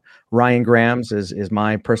talking about. Ryan Grams is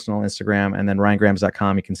my personal Instagram, and then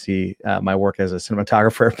ryangrams.com. You can see my work as a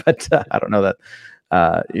cinematographer. But I don't know that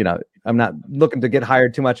I'm not looking to get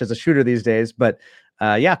hired too much as a shooter these days. But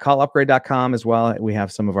callupgrade.com as well. We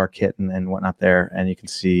have some of our kit and whatnot there, and you can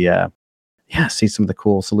see some of the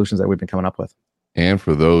cool solutions that we've been coming up with. And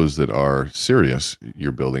for those that are serious,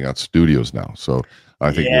 you're building out studios now. So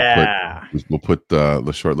I think we'll put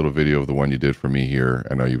the short little video of the one you did for me here.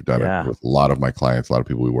 I know you've done it with a lot of my clients, a lot of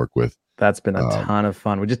people we work with. That's been a ton of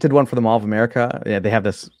fun. We just did one for the Mall of America. Yeah, they have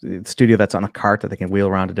this studio that's on a cart that they can wheel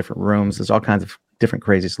around to different rooms. There's all kinds of different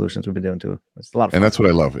crazy solutions we've been doing too. It's a lot of fun. And that's what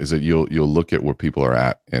I love, is that you'll look at where people are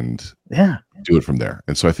at and do it from there.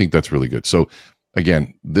 And so I think that's really good. So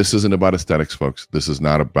again, this isn't about aesthetics, folks. This is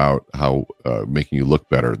not about how making you look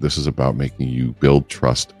better. This is about making you build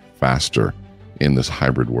trust faster in this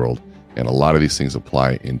hybrid world. And a lot of these things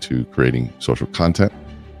apply into creating social content.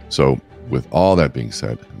 So with all that being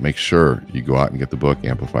said, make sure you go out and get the book,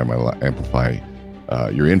 Amplify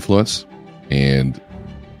Your Influence. And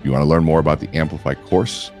if you want to learn more about the Amplify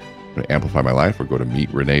course, go to Amplify My Life or go to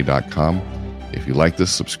meetrenee.com. If you like this,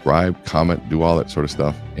 subscribe, comment, do all that sort of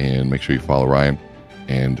stuff, and make sure you follow Ryan,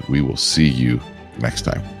 and we will see you next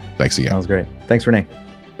time. Thanks again. Sounds great. Thanks, Renee.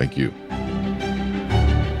 Thank you.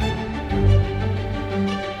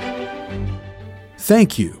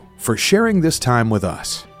 Thank you for sharing this time with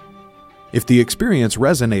us. If the experience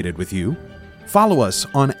resonated with you, follow us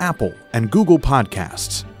on Apple and Google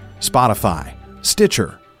Podcasts, Spotify,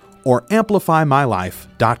 Stitcher, or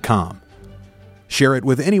amplifymylife.com. Share it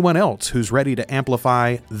with anyone else who's ready to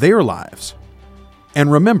amplify their lives.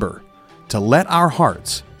 And remember to let our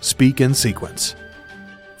hearts speak in sequence.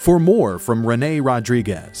 For more from Renee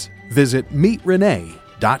Rodriguez, visit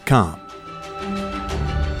meetrenee.com.